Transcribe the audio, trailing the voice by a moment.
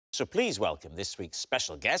So please welcome this week's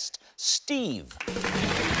special guest, Steve.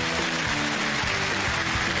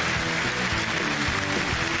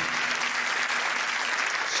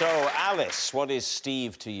 So, Alice, what is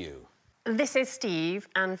Steve to you? This is Steve,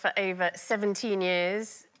 and for over 17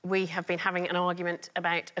 years, we have been having an argument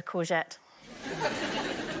about a courgette.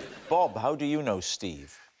 Bob, how do you know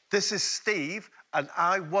Steve? This is Steve, and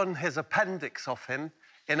I won his appendix off him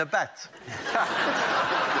in a bet.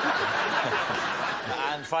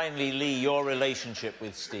 And finally, Lee, your relationship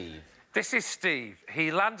with Steve. This is Steve.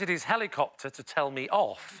 He landed his helicopter to tell me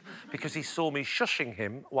off because he saw me shushing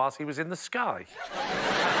him whilst he was in the sky.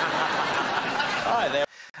 Hi there.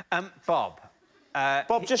 Bob.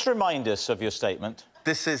 Bob, just remind us of your statement.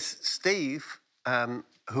 This is Steve,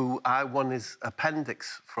 who I won his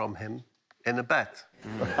appendix from him in a bet.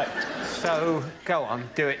 Right. So, go on,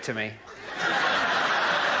 do it to me.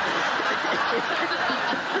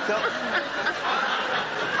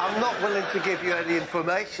 I'm not willing to give you any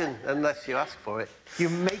information unless you ask for it. You're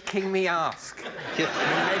making me ask. You're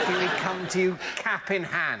making me come to you cap in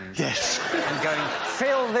hand. Yes. And going,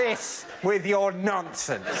 fill this with your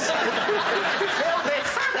nonsense. Fill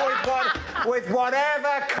this with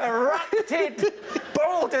whatever corrupted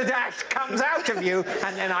balderdash comes out of you,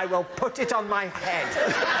 and then I will put it on my head.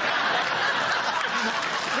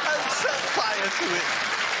 I'll set fire to it.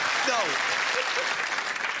 No.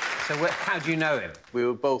 So how do you know him? We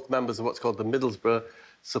were both members of what's called the Middlesbrough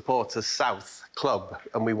Supporters South Club,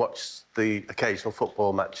 and we watched the occasional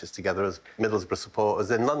football matches together as Middlesbrough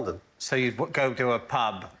supporters in London. So you'd go to a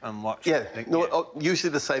pub and watch... Yeah,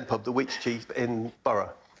 usually the same pub, the Wheatsheaf in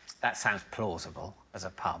Borough. That sounds plausible as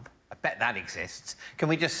a pub. I bet that exists. Can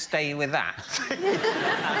we just stay with that?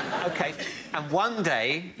 OK. And one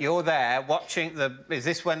day, you're there watching the... Is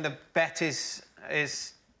this when the bet is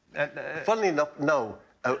Funnily enough, no.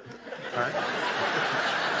 Right.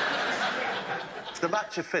 The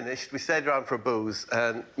match had finished. We stayed around for a booze,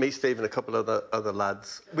 and me, Steve, and a couple of other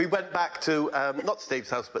lads. We went back to, not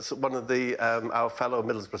Steve's house, but one of our fellow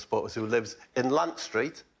Middlesbrough supporters who lives in Lant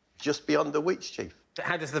Street, just beyond the Wheatsheaf.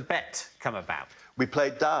 How does the bet come about? We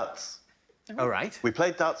played darts. All right. We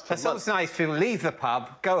played darts for That's always nice. People leave the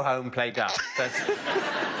pub, go home, play darts.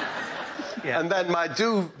 Yeah. And then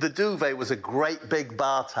the duvet was a great big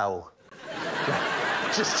bar towel.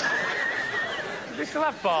 Just... They still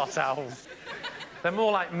have bar towels. They're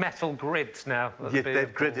more like metal grids now. Yeah,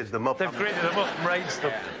 they've gridded them up. They've gridded them up and raised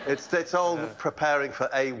them. It's all preparing for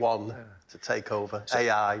A1 to take over.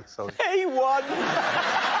 AI, sorry. A1!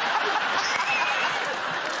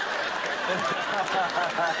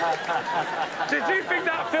 Did you think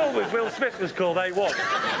that film with Will Smith was called A1?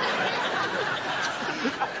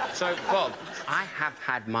 So, Bob, I have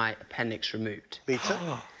had my appendix removed. Me too.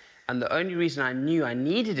 And the only reason I knew I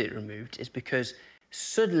needed it removed is because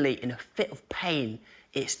suddenly, in a fit of pain,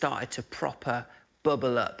 it started to proper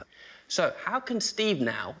bubble up. So how can Steve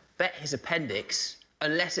now bet his appendix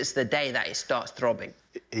unless it's the day that it starts throbbing?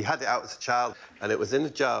 He had it out as a child, and it was in a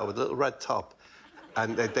jar with a little red top.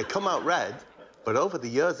 And they come out red, but over the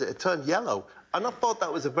years, it had turned yellow. And I thought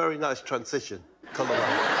that was a very nice transition,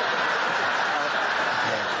 colour-wise.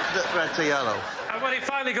 Red to yellow. And when it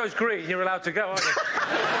finally goes green, you're allowed to go, aren't you?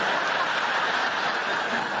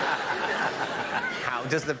 How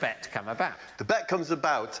does the bet come about? The bet comes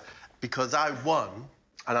about because I won,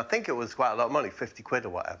 and I think it was quite a lot of money, 50 quid or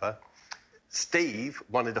whatever. Steve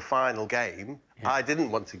wanted a final game. Yeah. I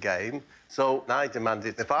didn't want a game, so I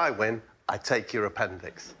demanded, if I win, I take your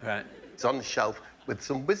appendix. Right. It's on the shelf with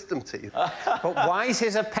some wisdom teeth. But why is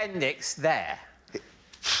his appendix there?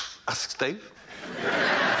 Ask Steve.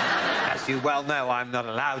 As you well know, I'm not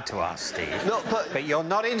allowed to ask Steve. No, but you're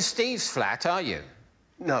not in Steve's flat, are you?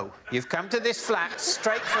 No. You've come to this flat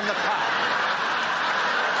straight from the pub.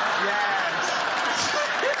 Yes.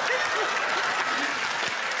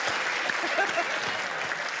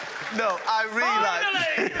 No, I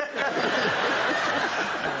realised...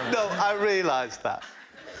 No, I realised that.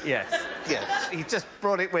 Yes. Yes. He just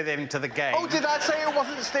brought it with him to the game. Oh, did I say it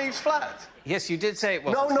wasn't Steve's flat? Yes, you did say it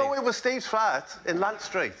wasn't Steve's. No, it was Steve's flat in Lant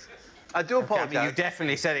Street. I do apologise. I mean, you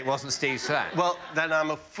definitely said it wasn't Steve's flat. Well, then I'm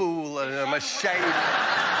a fool and I'm ashamed.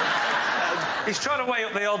 He's trying to weigh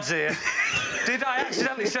up the odds here. Did I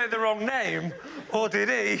accidentally say the wrong name, or did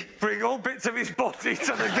he bring all bits of his body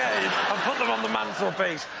to the game and put them on the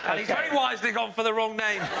mantelpiece? And he's very wisely gone for the wrong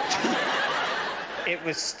name. It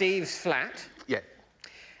was Steve's flat. Yeah.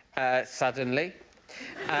 Suddenly.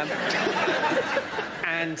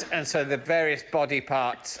 And so the various body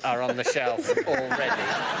parts are on the shelf already.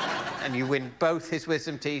 And you win both his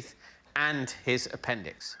wisdom teeth and his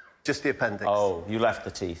appendix. Just the appendix. Oh, you left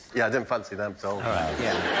the teeth. Yeah, I didn't fancy them, so... All right.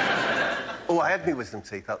 Yeah. Oh, I had my wisdom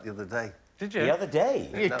teeth out the other day. Did you? The other day?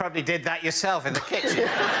 You probably did that yourself in the kitchen.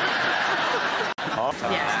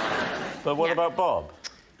 Yeah. But what about Bob?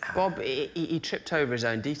 Bob, he tripped over his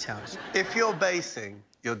own details. If you're basing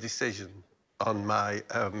your decision on my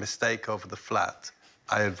mistake over the flat,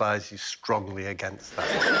 I advise you strongly against that.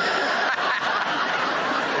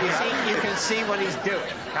 You can see what he's doing,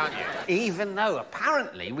 can't you? Even though,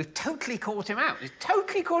 apparently, we've totally caught him out. We've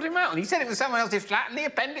totally caught him out. And he said it was someone else's flat and the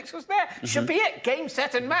appendix was there. Should be it. Game,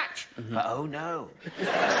 set and match. But, oh, no.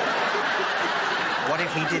 What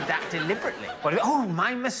if he did that deliberately? What if, oh,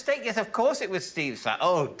 my mistake. Yes, of course it was Steve's flat.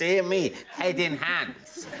 Oh, dear me. Head in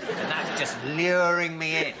hands. And that's just luring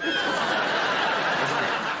me in. Isn't it?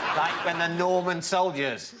 Like when the Norman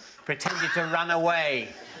soldiers pretended to run away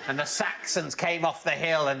and the Saxons came off the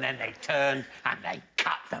hill and then they turned and they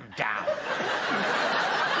cut them down.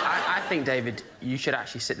 I think, David, you should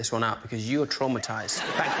actually sit this one out because you're traumatised.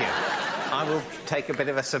 Thank you. I will take a bit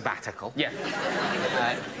of a sabbatical. Yeah.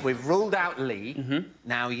 We've ruled out Lee.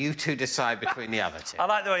 Now you two decide between the other two. I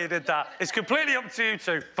like the way you did that. It's completely up to you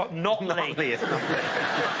two, but not Lee. It's not Lee.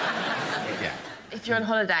 Yeah. If you're on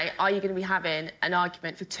holiday, are you going to be having an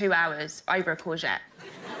argument for 2 hours over a courgette?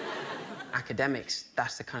 Academics,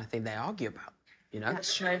 that's the kind of thing they argue about, you know?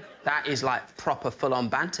 That's true. That is, like, proper full-on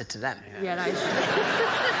banter to them. Yeah, that is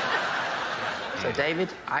true. So, David,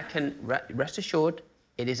 I can rest assured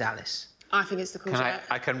it is Alice. I think it's the courgette.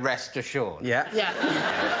 I can rest assured. Yeah? Yeah.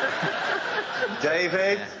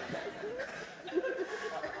 David?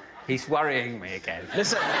 He's worrying me again.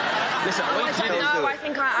 Listen, I don't know. I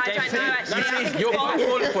think I don't know, actually. I think you're it's Bob.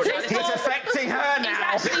 falling for it. It's He's Bob. affecting her It's now.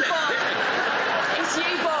 actually Bob. It's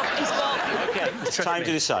you, Bob. It's Bob. OK, it's time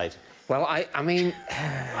to decide. Well, I mean...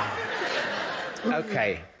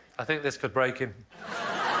 OK. I think this could break him.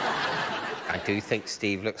 I do think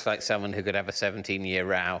Steve looks like someone who could have a 17-year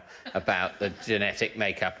row about the genetic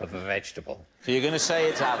makeup of a vegetable. So you're going to say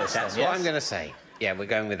it's Alice, That's then, what yes? I'm going to say. Yeah, we're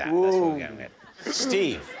going with that. That's what we're going with.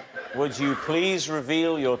 Steve, would you please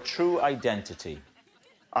reveal your true identity?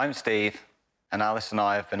 I'm Steve, and Alice and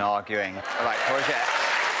I have been arguing about courgettes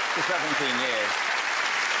for 17 years.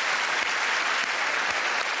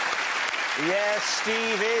 Yes,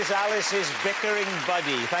 Steve is Alice's bickering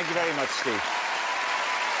buddy. Thank you very much, Steve.